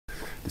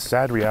The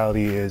sad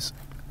reality is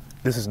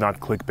this is not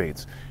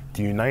clickbait.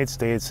 The United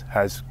States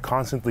has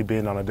constantly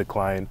been on a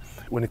decline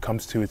when it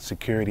comes to its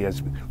security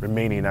as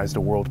remaining as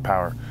the world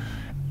power.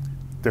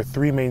 There are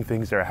three main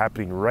things that are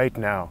happening right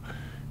now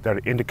that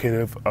are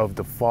indicative of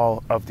the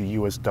fall of the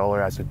US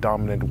dollar as a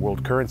dominant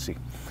world currency.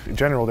 In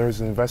general,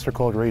 there's an investor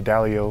called Ray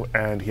Dalio,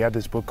 and he had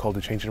this book called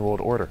The Changing World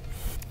Order.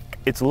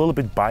 It's a little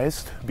bit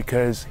biased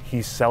because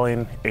he's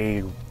selling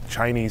a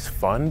Chinese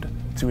fund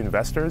to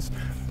investors,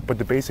 but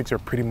the basics are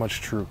pretty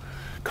much true.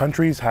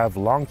 Countries have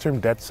long-term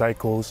debt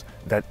cycles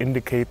that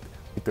indicate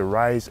the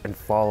rise and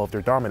fall of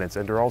their dominance,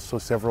 and there are also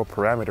several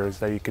parameters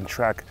that you can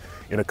track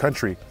in a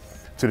country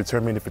to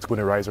determine if it's going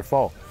to rise or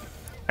fall.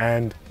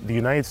 And the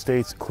United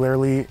States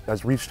clearly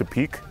has reached a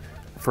peak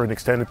for an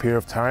extended period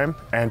of time,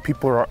 and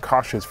people are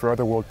cautious for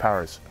other world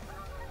powers.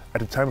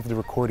 At the time of the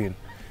recording,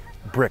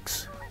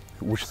 BRICS,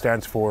 which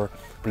stands for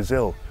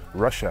Brazil,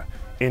 Russia,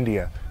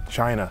 India,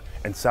 China,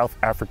 and South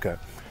Africa,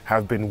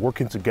 have been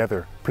working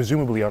together,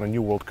 presumably on a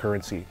new world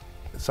currency.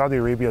 Saudi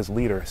Arabia's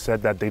leader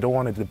said that they don't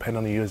want to depend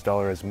on the US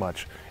dollar as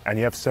much. And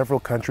you have several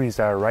countries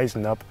that are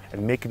rising up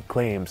and making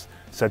claims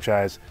such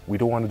as, we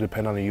don't want to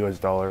depend on the US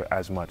dollar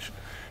as much.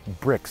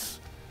 BRICS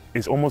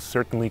is almost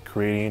certainly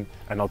creating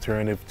an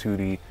alternative to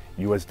the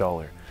US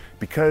dollar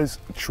because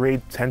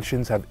trade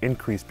tensions have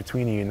increased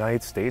between the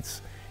United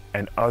States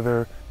and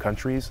other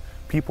countries.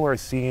 People are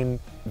seeing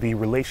the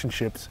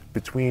relationships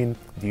between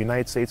the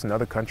United States and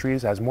other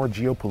countries as more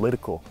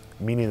geopolitical,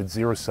 meaning it's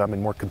zero-sum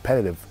and more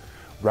competitive,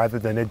 rather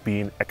than it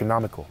being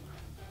economical.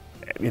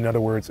 In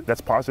other words, that's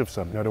positive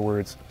sum. In other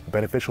words,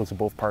 beneficial to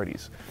both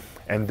parties.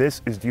 And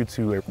this is due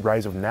to a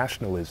rise of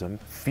nationalism,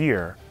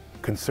 fear,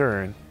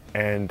 concern,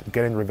 and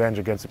getting revenge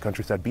against the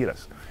countries that beat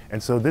us.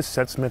 And so this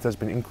sentiment has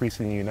been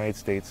increasing in the United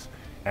States,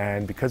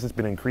 and because it's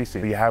been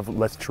increasing, you have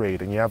less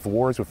trade, and you have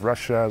wars with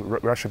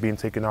Russia being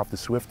taken off the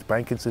SWIFT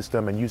banking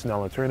system and using an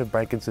alternative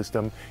banking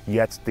system,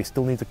 yet they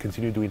still need to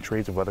continue doing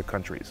trades with other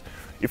countries.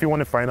 If you want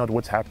to find out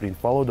what's happening,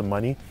 follow the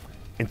money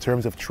in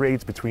terms of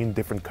trades between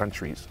different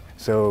countries.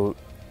 So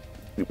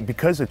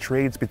because the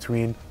trades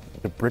between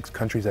the BRICS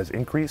countries has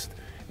increased,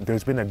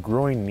 there's been a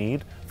growing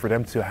need for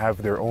them to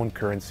have their own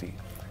currency.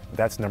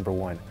 That's number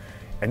one.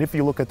 And if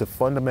you look at the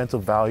fundamental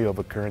value of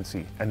a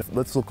currency, and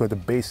let's look at the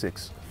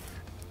basics,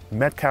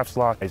 Metcalfe's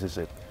law is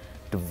it.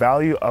 The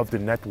value of the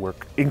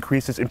network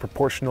increases in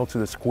proportional to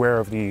the square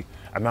of the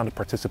amount of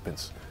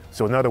participants.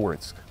 So in other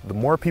words, the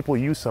more people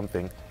use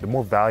something, the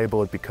more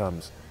valuable it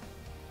becomes.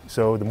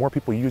 So the more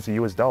people use the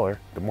US dollar,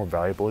 the more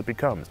valuable it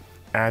becomes.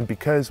 And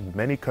because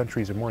many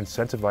countries are more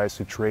incentivized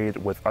to trade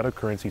with other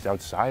currencies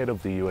outside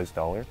of the US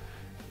dollar,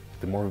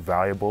 the more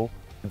valuable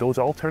those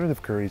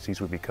alternative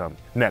currencies would become.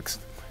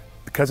 Next,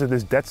 because of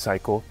this debt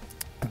cycle,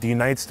 the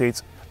United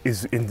States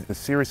is in a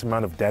serious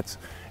amount of debts,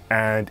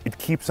 and it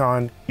keeps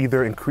on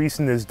either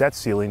increasing this debt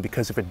ceiling,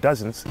 because if it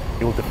doesn't,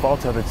 it will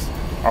default on its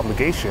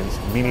obligations,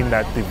 meaning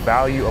that the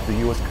value of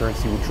the US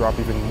currency will drop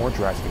even more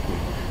drastically.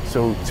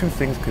 So two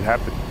things could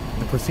happen.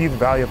 The perceived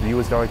value of the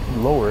US dollar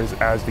lowers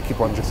as they keep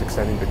on just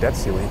extending the debt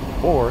ceiling,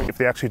 or if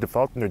they actually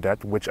default on their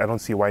debt, which I don't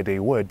see why they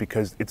would,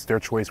 because it's their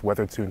choice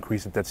whether to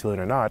increase the debt ceiling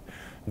or not,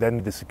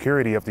 then the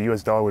security of the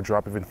US dollar would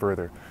drop even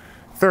further.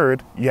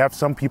 Third, you have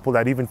some people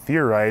that even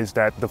theorize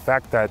that the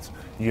fact that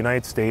the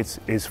United States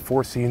is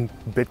forcing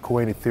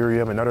Bitcoin,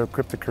 Ethereum, and other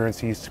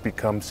cryptocurrencies to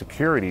become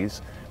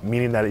securities,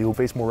 meaning that it will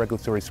face more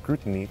regulatory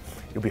scrutiny,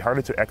 it'll be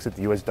harder to exit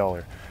the US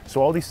dollar.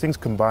 So all these things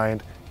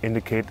combined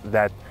indicate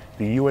that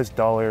the US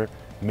dollar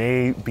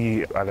may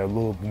be at a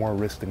little more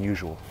risk than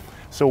usual.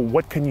 So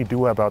what can you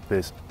do about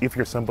this if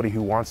you're somebody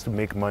who wants to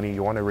make money,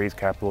 you want to raise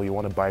capital, you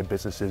want to buy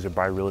businesses or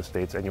buy real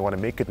estate, and you want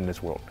to make it in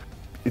this world?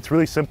 It's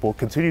really simple.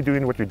 Continue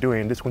doing what you're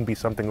doing. This wouldn't be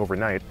something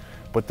overnight,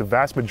 but the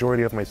vast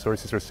majority of my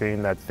sources are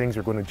saying that things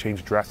are going to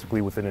change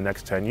drastically within the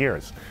next 10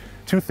 years.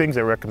 Two things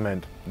I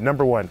recommend.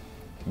 Number one,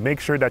 make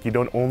sure that you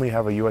don't only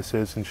have a US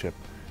citizenship.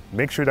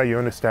 Make sure that you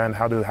understand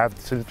how to have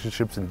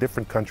citizenships in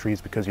different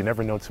countries, because you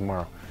never know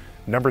tomorrow.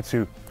 Number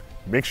two,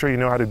 make sure you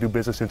know how to do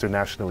business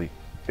internationally.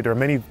 There are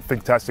many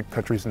fantastic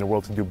countries in the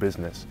world to do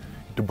business.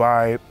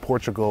 Dubai,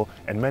 Portugal,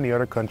 and many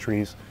other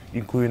countries,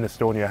 including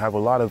Estonia, have a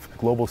lot of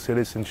global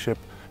citizenship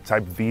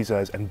type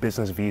visas and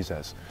business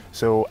visas.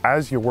 So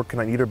as you're working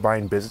on either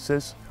buying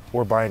businesses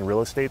or buying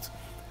real estate,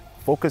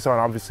 focus on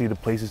obviously the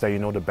places that you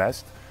know the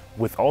best,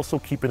 with also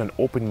keeping an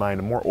open mind,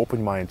 a more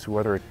open mind to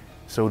other.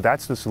 So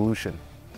that's the solution.